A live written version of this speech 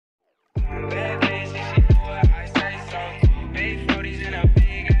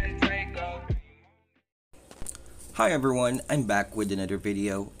Hi everyone, I'm back with another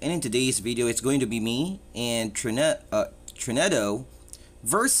video, and in today's video it's going to be me and Trinetto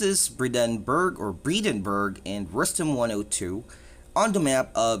versus Breedenberg and Rustum 102 on the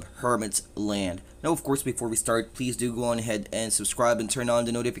map of Hermits land. Now of course, before we start, please do go on ahead and subscribe and turn on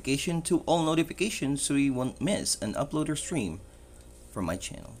the notification to all notifications so you won't miss an upload or stream from my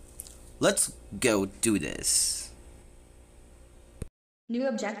channel. Let's go do this. New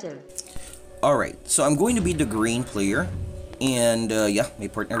objective. Alright, so I'm going to be the green player, and yeah, my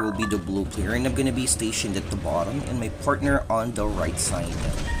partner will be the blue player, and I'm going to be stationed at the bottom, and my partner on the right side,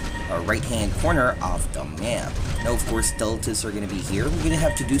 right hand corner of the map. Now of course, deltas are going to be here. We're going to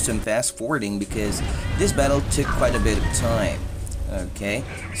have to do some fast forwarding because this battle took quite a bit of time. Okay,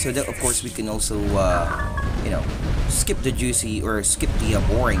 so that of course we can also, you know, skip the juicy or skip the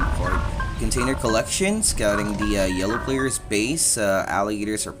boring part. Container collection, scouting the yellow player's base,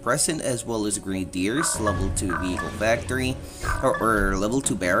 alligators are present as well as grenadiers, level 2 vehicle factory, or level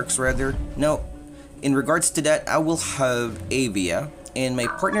 2 barracks rather. Now, in regards to that, I will have Avia, and my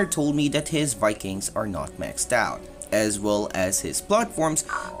partner told me that his Vikings are not maxed out, as well as his platforms,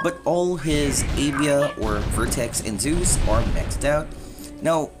 but all his Avia or Vertex and Zeus are maxed out.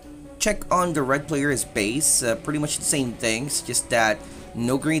 Now, check on the red player's base, pretty much the same things, just that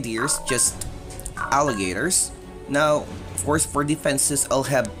no grenadiers, just alligators. Now, of course, for defenses, I'll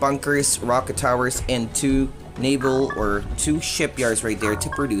have bunkers, rocket towers, and 2 naval or 2 shipyards right there to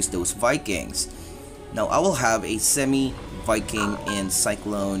produce those Vikings. Now, I will have a semi-Viking and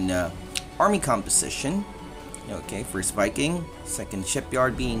Cyclone army composition. Okay, first Viking, second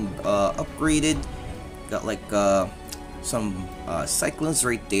shipyard being upgraded. Got like some Cyclones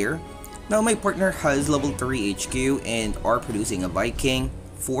right there. Now my partner has level 3 HQ and are producing a Viking,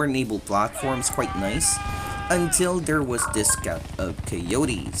 4 naval platforms, quite nice, until there was this scout of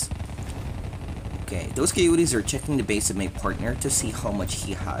coyotes. Okay, those coyotes are checking the base of my partner to see how much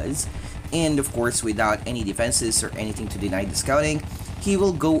he has, and of course without any defenses or anything to deny the scouting, he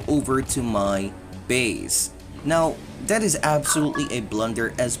will go over to my base. Now that is absolutely a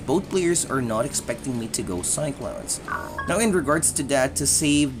blunder, as both players are not expecting me to go Cyclones. Now in regards to that, to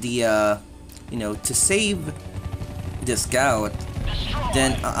save the to save the scout,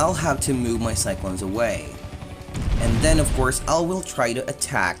 then I'll have to move my Cyclones away. And then of course I will try to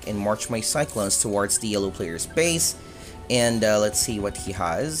attack and march my Cyclones towards the yellow player's base. And let's see what he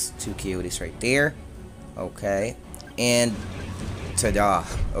has. 2 coyotes right there. Okay. And ta-da.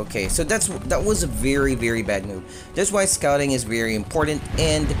 Okay, so that was a very bad move. That's why scouting is very important,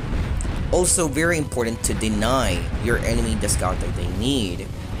 and also very important to deny your enemy the scout that they need.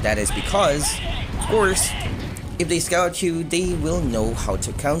 That is because, of course, if they scout you, they will know how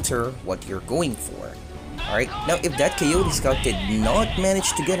to counter what you're going for. Alright, now if that coyote scout did not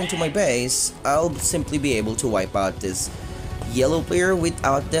manage to get into my base, I'll simply be able to wipe out this yellow player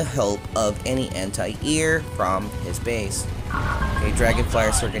without the help of any anti-air from his base. Okay,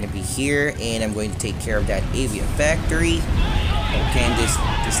 dragonflies are going to be here, and I'm going to take care of that Avia factory. Okay, and there's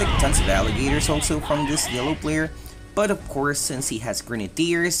like tons of alligators also from this yellow player, but of course since he has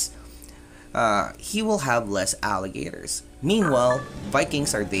grenadiers, he will have less alligators. Meanwhile,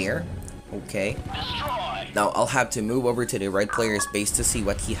 Vikings are there. Okay, now I'll have to move over to the red player's base to see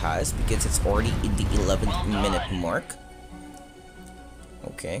what he has, because it's already in the 11th minute mark.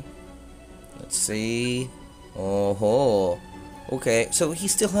 Okay, let's see. Oh, okay, so he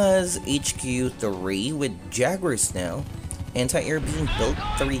still has HQ 3 with Jaguars now. Anti-air being built,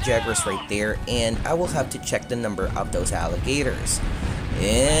 3 Jaguars right there, and I will have to check the number of those alligators.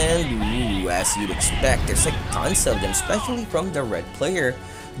 And ooh, as you'd expect, there's like tons of them, especially from the red player,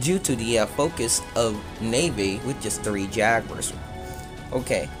 due to the focus of Navy with just 3 Jaguars.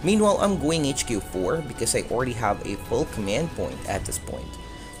 Okay, meanwhile I'm going HQ 4 because I already have a full command point at this point.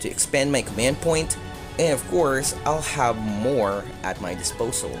 To expand my command point, and of course, I'll have more at my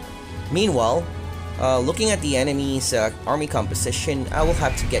disposal. Meanwhile, looking at the enemy's army composition, I will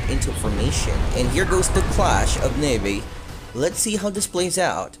have to get into formation. And here goes the clash of Navy. Let's see how this plays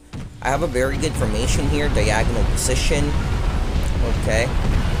out. I have a very good formation here, diagonal position. Okay.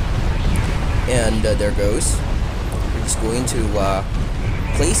 And there goes. We're just going to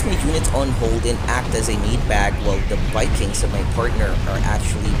place my units on hold and act as a meat bag while the Vikings of my partner are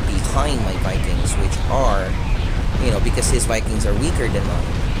actually behind my Vikings, which are, because his Vikings are weaker than mine.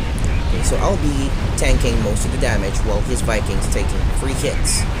 Okay, so I'll be tanking most of the damage while his Vikings taking 3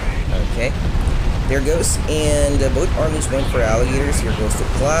 hits. Okay, there goes, and both armies went for alligators. Here goes the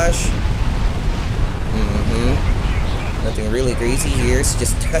clash. Nothing really crazy here, it's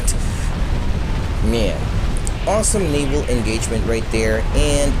just that Man, awesome naval engagement right there,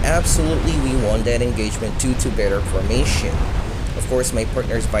 and absolutely we won that engagement due to better formation. Of course, my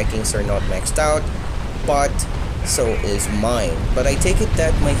partner's Vikings are not maxed out, but so is mine. But I take it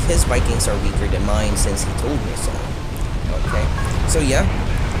that his Vikings are weaker than mine since he told me so. Okay, so yeah,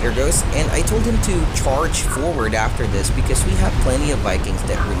 there goes. And I told him to charge forward after this because we have plenty of Vikings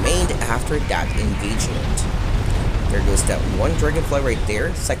that remained after that engagement. There goes that one dragonfly right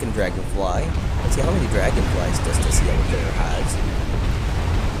there, second dragonfly. Let's see how many dragonflies does this yellow player has.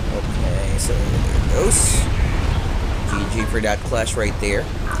 Okay, so there goes. GG for that clash right there.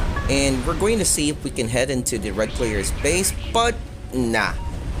 And we're going to see if we can head into the red player's base, but nah.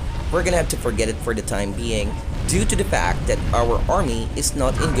 We're gonna have to forget it for the time being due to the fact that our army is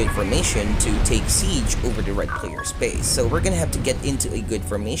not in good formation to take siege over the red player's base. So we're gonna have to get into a good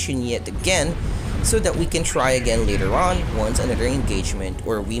formation yet again so that we can try again later on once another engagement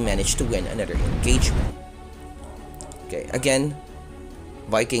or we manage to win another engagement. Okay, again,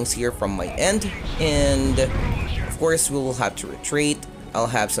 Vikings here from my end, and of course we will have to retreat. I'll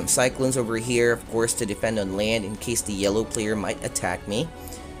have some cyclones over here, of course, to defend on land in case the yellow player might attack me.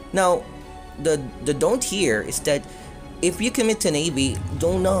 Now, the don't here is that if you commit to Navy,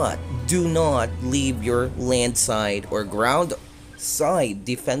 do not leave your land side or ground side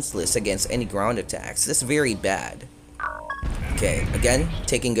defenseless against any ground attacks. That's very bad. Okay, again,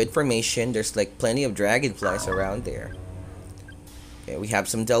 taking good formation. There's like plenty of dragonflies around there. Okay, we have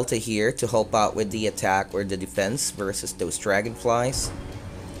some delta here to help out with the attack or the defense versus those dragonflies.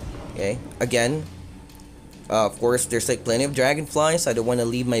 Okay, again, of course, there's like plenty of dragonflies. I don't want to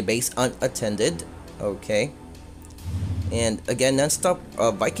leave my base unattended. Okay, and again, non-stop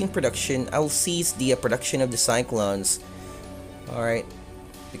Viking production. I'll cease the production of the cyclones. All right,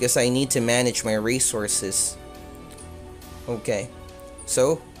 because I need to manage my resources. Okay,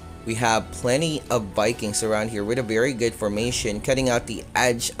 so we have plenty of Vikings around here with a very good formation, cutting out the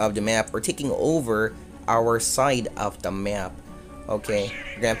edge of the map or taking over our side of the map. Okay,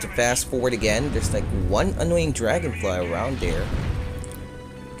 we're gonna have to fast forward again. There's like one annoying dragonfly around there.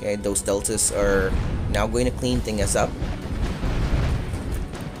 Okay, those deltas are now going to clean things up.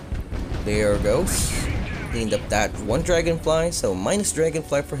 There goes. Cleaned up that one dragonfly, so minus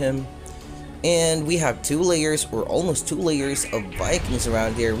dragonfly for him. And we have 2 layers or almost 2 layers of Vikings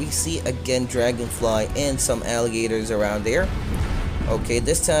around there. We see again dragonfly and some alligators around there. Okay,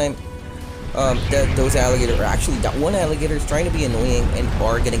 this time those alligators are actually, that one alligator is trying to be annoying and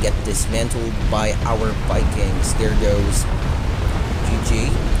are gonna get dismantled by our Vikings. There goes. GG.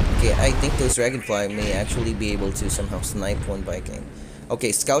 Okay, I think those dragonfly may actually be able to somehow snipe one Viking.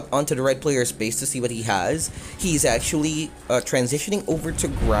 Okay, scout onto the red player's base to see what he has. He's actually transitioning over to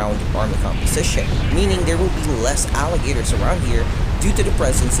ground army composition, meaning there will be less alligators around here due to the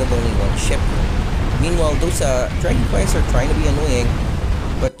presence of only one ship. Meanwhile, those dragonflies are trying to be annoying,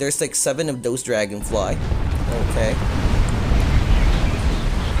 but there's like 7 of those dragonfly. Okay.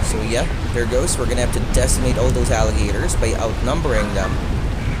 So yeah, there goes. We're gonna have to decimate all those alligators by outnumbering them.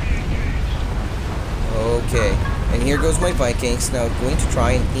 Okay. And here goes my Vikings, now going to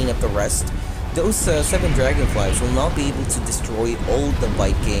try and clean up the rest. Those 7 dragonflies will not be able to destroy all the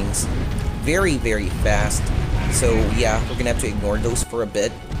Vikings very, very fast. So yeah, we're gonna have to ignore those for a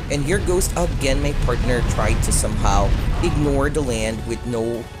bit. And here goes again, my partner tried to somehow ignore the land with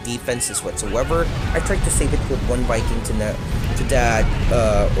no defenses whatsoever. I tried to save it with 1 Viking to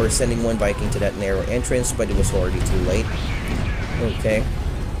that, or sending 1 Viking to that narrow entrance, but it was already too late. Okay.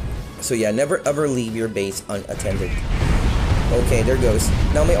 So yeah, never ever leave your base unattended. Okay, there goes.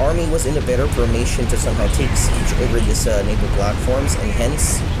 Now my army was in a better formation to somehow take siege over this naval platforms, and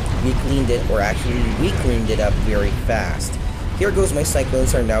hence we cleaned it, or actually we cleaned it up very fast. Here goes, my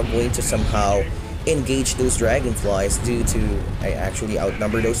cyclones are now going to somehow engage those dragonflies due to I actually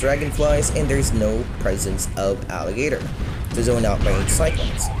outnumber those dragonflies and there's no presence of alligator to zone out my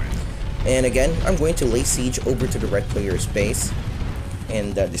cyclones. And again, I'm going to lay siege over to the red player's base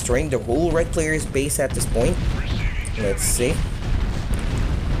and destroying the whole red player's base at this point. Let's see.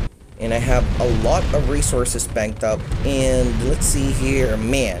 And I have a lot of resources banked up, and let's see here.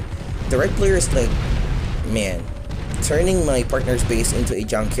 Man, the red player is like, man, turning my partner's base into a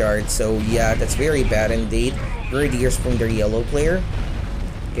junkyard. So yeah, that's very bad indeed. Grenadiers from the yellow player.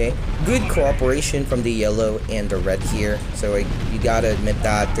 Okay, good cooperation from the yellow and the red here. So you gotta admit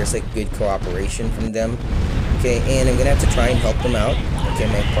that there's like good cooperation from them. Okay, and I'm gonna have to try and help them out. Okay,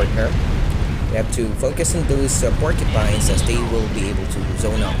 my partner. We have to focus on those porcupines, as they will be able to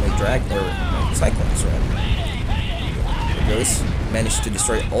zone out my my cyclones, right? There goes. Managed to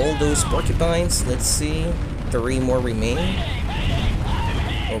destroy all those porcupines. Let's see. 3 more remain.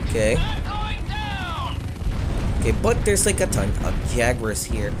 Okay. Okay, but there's like a ton of Jaguars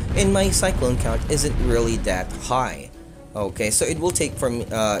here, and my cyclone count isn't really that high. Okay, so it will take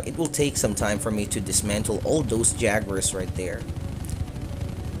some time for me to dismantle all those Jaguars right there.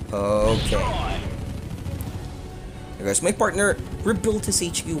 Okay. Because my partner rebuilt his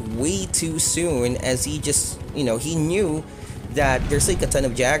HQ way too soon, as he just, he knew that there's like a ton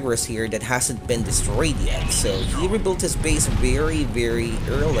of Jaguars here that hasn't been destroyed yet. So he rebuilt his base very, very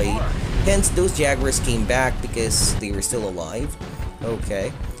early. Hence, those Jaguars came back because they were still alive.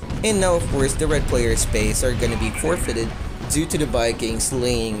 Okay. And now, of course, the red player's base are gonna be forfeited due to the Vikings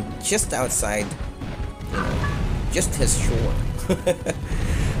laying just outside, just his shore.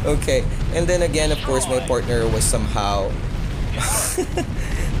 Okay. And then again, of course, my partner was somehow...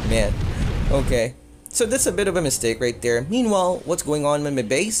 Man. Okay. So that's a bit of a mistake right there. Meanwhile, what's going on with my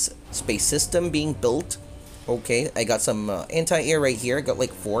base? Space system being built. Okay, I got some anti-air right here. I got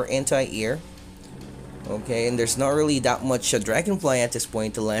like 4 anti-air. Okay, and there's not really that much dragonfly at this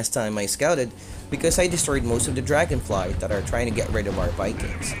point the last time I scouted, because I destroyed most of the dragonfly that are trying to get rid of our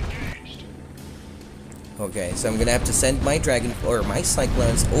Vikings. Okay, so I'm gonna have to send my my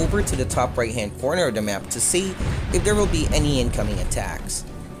cyclones over to the top right hand corner of the map to see if there will be any incoming attacks.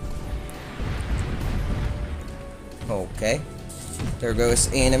 Okay, there goes,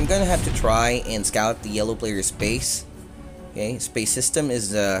 and I'm gonna have to try and scout the yellow player's base. Okay, space system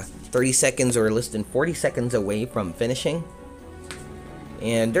is 30 seconds or less than 40 seconds away from finishing.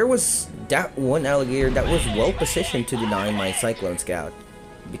 And there was that one alligator that was well positioned to deny my cyclone scout,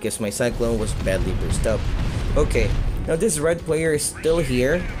 because my cyclone was badly burst up. Okay, now this red player is still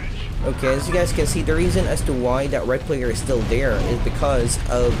here. Okay, as you guys can see, the reason as to why that red player is still there is because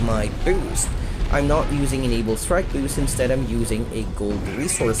of my boost. I'm not using an Enable Strike boost, instead I'm using a gold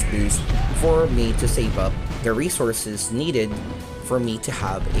resource boost for me to save up the resources needed for me to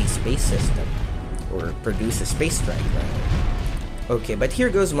have a space system, or produce a space strike rather. Okay, but here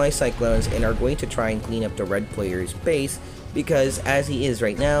goes my cyclones, and are going to try and clean up the red player's base, because as he is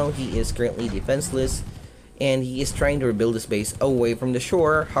right now, he is currently defenseless, and he is trying to rebuild his base away from the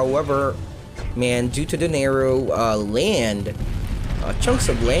shore. However, man, due to the narrow chunks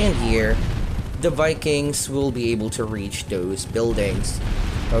of land here, the Vikings will be able to reach those buildings.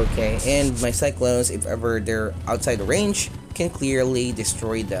 Okay, and my cyclones, if ever they're outside the range, can clearly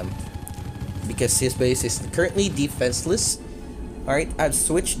destroy them, because his base is currently defenseless. Alright, I've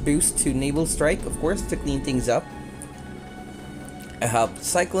switched boost to Naval Strike, of course, to clean things up. I have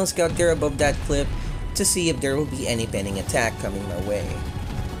Cyclone Scout there above that cliff to see if there will be any pending attack coming my way.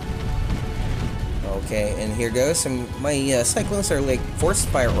 Okay, and here goes. My Cyclones are like force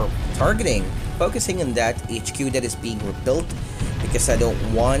fire or targeting, focusing on that HQ that is being rebuilt, because I don't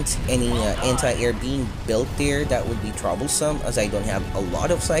want any anti-air being built there. That would be troublesome, as I don't have a lot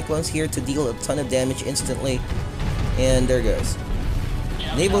of Cyclones here to deal a ton of damage instantly. And there goes.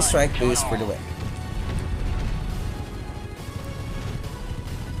 Naval Strike boost for the win.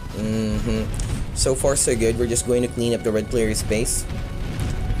 So far so good. We're just going to clean up the red player's base,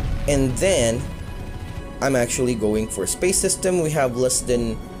 and then I'm actually going for space system. We have less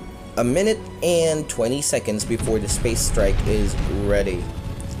than a minute and 20 seconds before the space strike is ready.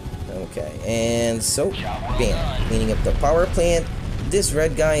 Okay, and so bam, cleaning up the power plant. This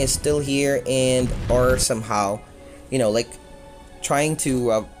red guy is still here and are somehow, like trying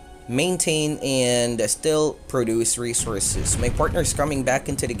to maintain and still produce resources. My partner is coming back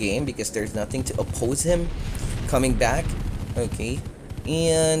into the game because there's nothing to oppose him coming back. Okay,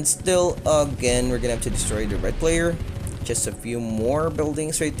 and still again we're gonna have to destroy the red player. Just a few more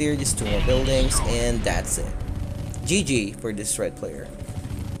buildings right there, just 2 more buildings, and that's it. GG for this red player.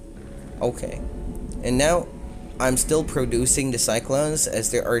 Okay, and now I'm still producing the cyclones,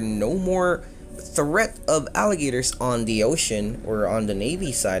 as there are no more threat of alligators on the ocean or on the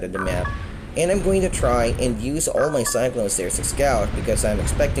navy side of the map, and I'm going to try and use all my cyclones there to scout, because I'm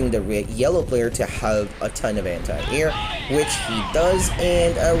expecting the yellow player to have a ton of anti-air, which he does,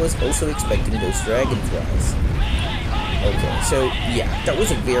 and I was also expecting those dragonflies. Okay, so yeah, that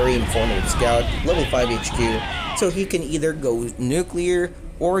was a very informative scout, level 5 HQ, so he can either go nuclear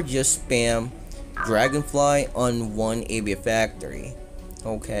or just spam dragonfly on one ABF factory.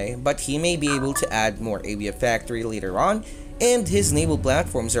 Okay, but he may be able to add more ABF factory later on, and his naval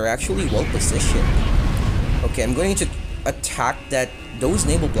platforms are actually well positioned. Okay, I'm going to attack those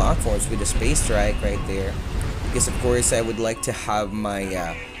naval platforms with a space strike right there, because of course I would like to have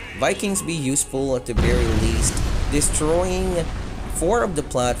my Vikings be useful at the very least, destroying 4 of the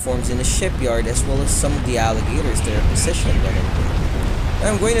platforms in the shipyard, as well as some of the alligators that are positioned right in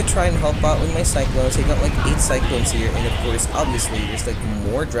there. I'm going to try and help out with my cyclones. I got like 8 cyclones here, and of course, obviously, there's like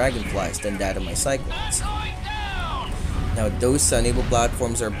more dragonflies than that of my cyclones. Now those naval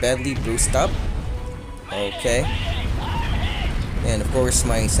platforms are badly bruised up. Okay. And of course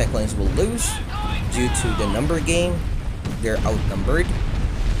my Cyclones will lose due to the number game. They're outnumbered.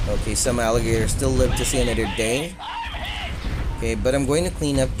 Okay, some alligators still live to see another day. Okay, but I'm going to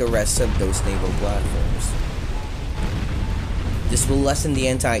clean up the rest of those naval platforms. This will lessen the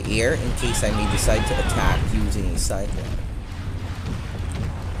anti-air in case I may decide to attack using a Cyclone.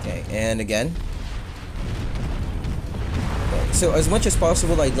 Okay, and again. Okay, so as much as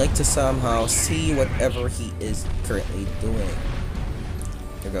possible, I'd like to somehow see whatever he is currently doing.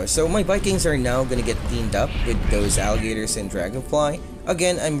 There we go. So my Vikings are now going to get cleaned up with those alligators and dragonfly.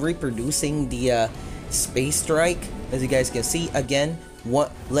 Again, I'm reproducing the space strike. As you guys can see, again,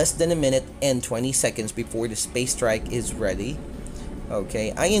 less than a minute and 20 seconds before the space strike is ready.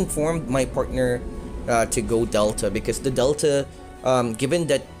 Okay, I informed my partner to go Delta because the Delta, given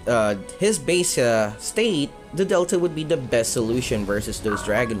that his base state, the Delta would be the best solution versus those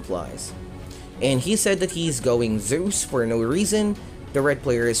dragonflies. And he said that he's going Zeus for no reason. The red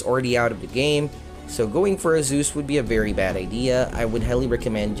player is already out of the game, so going for a Zeus would be a very bad idea. I would highly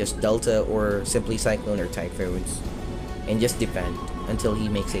recommend just Delta or simply Cyclone or Typhoons and just defend until he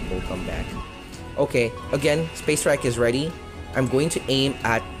makes a full comeback. Okay, again, Space Strike is ready. I'm going to aim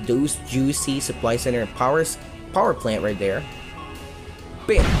at those juicy supply center and power plant right there.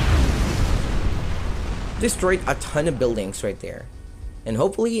 Bam! Destroyed a ton of buildings right there. And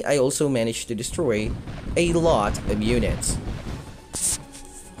hopefully I also managed to destroy a lot of units.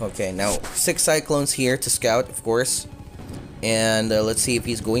 Okay, now 6 Cyclones here to scout, of course. And let's see if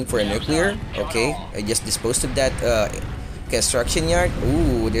he's going for a nuclear. Okay, I just disposed of that construction yard.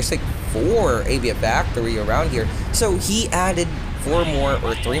 Ooh, there's like 4 ABF factory around here. So he added 4 more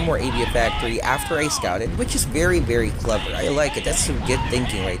or 3 more ABF factory after I scouted, which is very, very clever. I like it. That's some good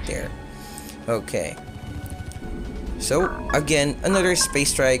thinking right there. Okay. So again, another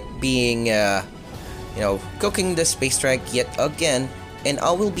space strike being, cooking the space strike yet again. And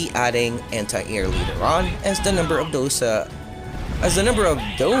I will be adding anti-air later on as the number of those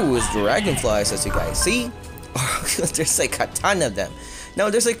dragonflies, as you guys see. There's like a ton of them.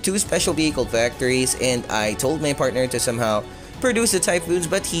 Now there's like 2 special vehicle factories, and I told my partner to somehow produce the Typhoons,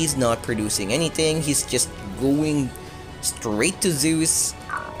 but he's not producing anything. He's just going straight to Zeus.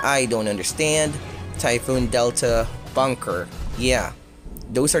 I don't understand. Typhoon, Delta, Bunker. Yeah,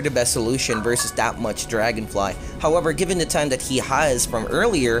 those are the best solution versus that much dragonfly. However, given the time that he has from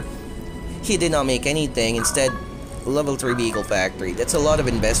earlier, he did not make anything. Instead, level 3 vehicle factory. That's a lot of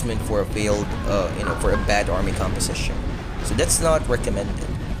investment for a failed, for a bad army composition. So that's not recommended.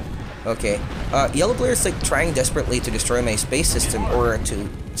 Okay, yellow player is like trying desperately to destroy my space system or to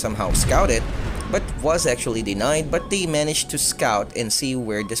somehow scout it, but was actually denied. But they managed to scout and see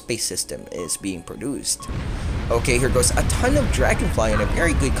where the space system is being produced. Okay, here goes a ton of dragonfly and a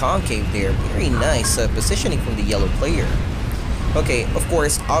very good concave there. Very nice positioning from the yellow player. Okay, of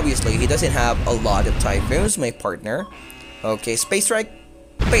course, obviously, he doesn't have a lot of Typhoons, my partner. Okay, Space Strike.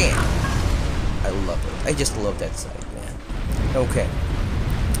 Bam! I love it. I just love that side, man. Okay.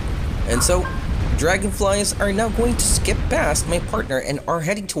 And so, dragonflies are now going to skip past my partner and are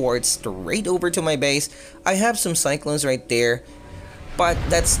heading towards straight over to my base. I have some Cyclones right there, but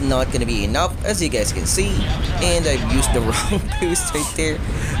that's not going to be enough, as you guys can see. And I've used the wrong boost right there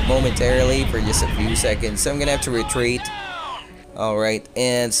momentarily for just a few seconds, so I'm going to have to retreat. Alright,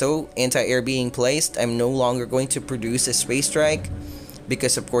 and so anti-air being placed, I'm no longer going to produce a space strike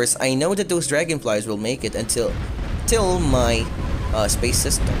because of course I know that those dragonflies will make it until my space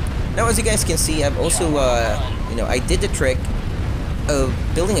system. Now as you guys can see, I've also I did the trick of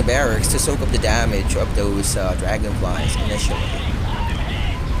building a barracks to soak up the damage of those dragonflies initially.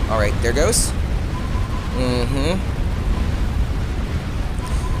 Alright, there goes.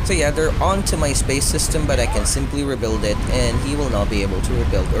 So yeah, they're onto my space system, but I can simply rebuild it, and he will not be able to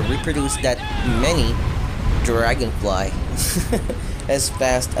rebuild or reproduce that many dragonfly as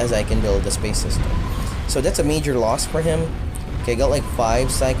fast as I can build the space system. So that's a major loss for him. Okay, I got like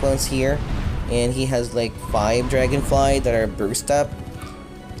 5 Cyclones here, and he has like 5 dragonfly that are burst up.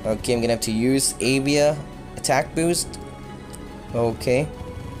 Okay, I'm gonna have to use Avia attack boost. Okay.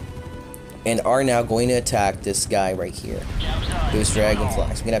 And are now going to attack this guy right here. Those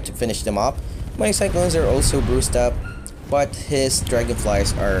dragonflies. I'm gonna have to finish them off. My Cyclones are also bruised up, but his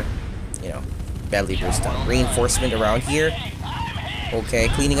dragonflies are, badly bruised up. Reinforcement around here. Okay,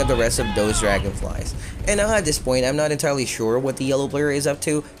 cleaning up the rest of those dragonflies. And now at this point, I'm not entirely sure what the yellow player is up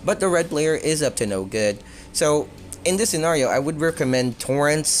to, but the red player is up to no good. So, in this scenario, I would recommend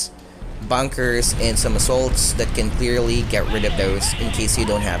Torrents bunkers and some assaults that can clearly get rid of those in case you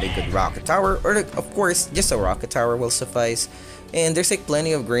don't have a good rocket tower, or of course just a rocket tower will suffice. And there's like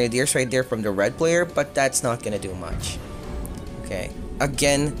plenty of grenadiers right there from the red player, but that's not gonna do much. Okay,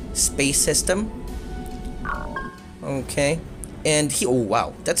 again, space system. Okay, and oh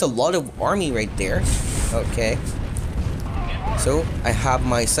wow, that's a lot of army right there. Okay, so I have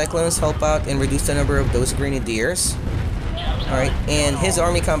my cyclones help out and reduce the number of those grenadiers. Alright, and his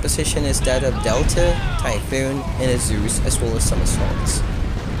army composition is that of Delta, Typhoon, and a Zeus, as well as some assaults.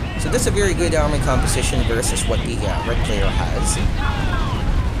 So that's a very good army composition versus what the red player has.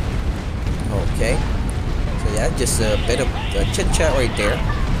 Okay, so yeah, just a bit of chit chat right there.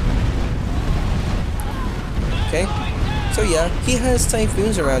 Okay, so yeah, he has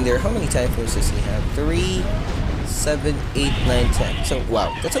Typhoons around there. How many Typhoons does he have? 3, 7, 8, 9, 10. So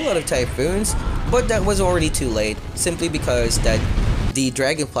wow, that's a lot of Typhoons. But that was already too late, simply because that the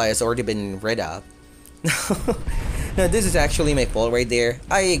Dragonfly has already been rid of. Now this is actually my fault right there.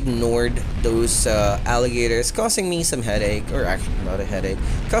 I ignored those alligators, causing me some headache, or actually not a headache,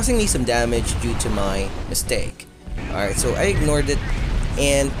 causing me some damage due to my mistake. Alright, so I ignored it,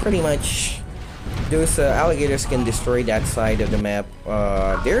 and pretty much those alligators can destroy that side of the map,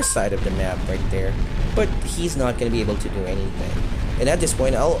 their side of the map right there. But he's not going to be able to do anything. And at this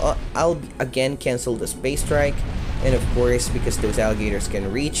point, I'll again cancel the space strike, and of course, because those alligators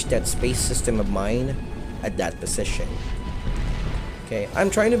can reach that space system of mine at that position. Okay, I'm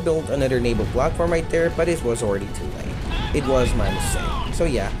trying to build another naval platform right there, but it was already too late. It was my mistake. So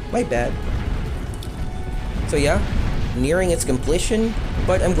yeah, my bad. So yeah, nearing its completion,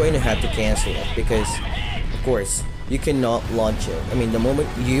 but I'm going to have to cancel it because, of course, you cannot launch it. I mean, the moment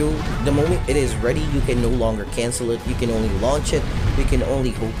it is ready, you can no longer cancel it. You can only launch it. You can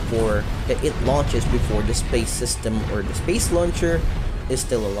only hope for that it launches before the space system or the space launcher is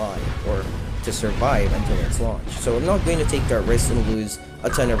still alive or to survive until it's launched. So I'm not going to take that risk and lose a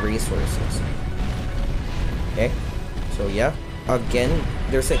ton of resources. Okay, so yeah, again,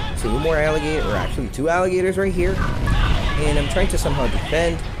 there's like 2 more alligators, or actually 2 alligators right here, and I'm trying to somehow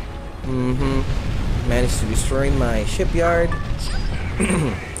defend. Managed to destroy my shipyard.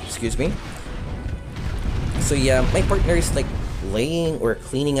 Excuse me. So yeah, my partner is like laying or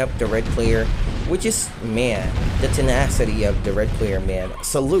cleaning up the red player, which is, man, the tenacity of the red player, man.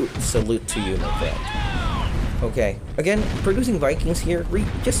 Salute to you, my friend. Okay, again, producing Vikings here. We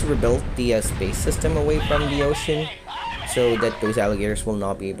just rebuilt the space system away from the ocean so that those alligators will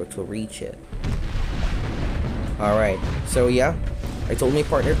not be able to reach it. Alright, so yeah, I told my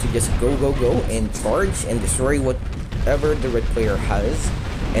partner to just go and charge and destroy whatever the red player has.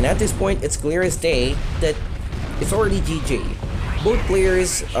 And at this point, it's clear as day that it's already GG. Both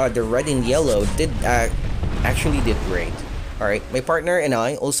players, the red and yellow, actually did great. Alright, my partner and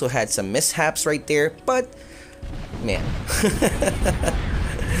I also had some mishaps right there, but man.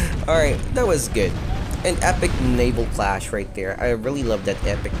 Alright, that was good. An epic naval clash right there. I really love that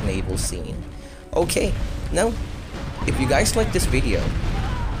epic naval scene. Okay, now, if you guys like this video,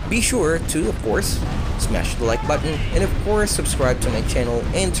 be sure to, of course, smash the like button, and of course, subscribe to my channel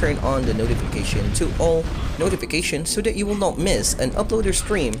and turn on the notification to all notifications so that you will not miss an upload or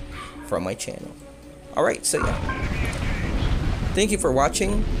stream from my channel. Alright, so yeah. Thank you for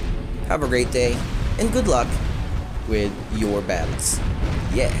watching, have a great day, and good luck with your battles.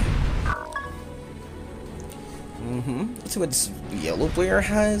 Yeah. That's what this yellow player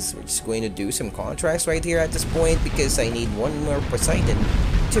has. We're just going to do some contracts right here at this point because I need 1 more Poseidon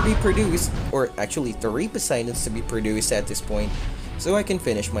to be produced, or actually 3 Poseidons to be produced at this point, so I can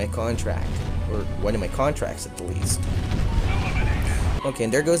finish my contract, or one of my contracts at the least. Okay,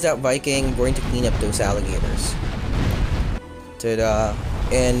 and there goes that Viking. I'm going to clean up those alligators. Ta-da!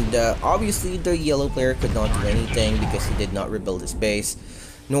 And obviously the yellow player could not do anything because he did not rebuild his base,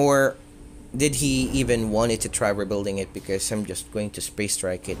 nor did he even wanted to try rebuilding it because I'm just going to space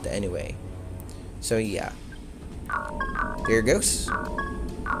strike it anyway. So yeah, there it goes.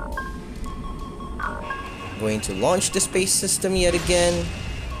 Going to launch the space system yet again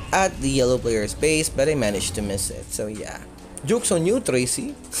at the yellow player's base, but I managed to miss it. So yeah, joke's on you,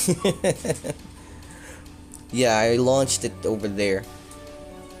 Tracie. Yeah, I launched it over there.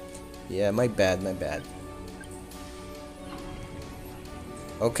 Yeah, my bad.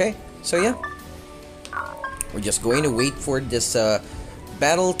 Okay, so yeah, we're just going to wait for this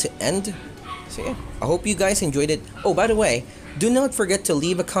battle to end. So yeah, I hope you guys enjoyed it. Oh, by the way, do not forget to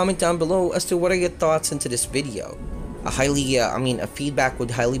leave a comment down below as to what are your thoughts into this video. A feedback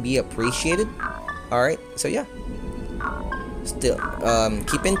would highly be appreciated. Alright, so yeah, still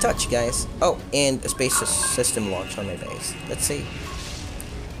keep in touch, guys. Oh, and a space system launch on my base. Let's see.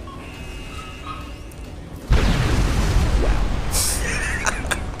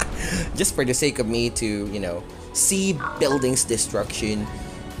 just for the sake of me to, you know, see buildings destruction,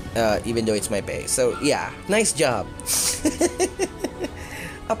 even though it's my base. So yeah, nice job.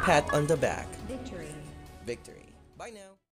 A pat on the back. Victory. Victory. Bye now.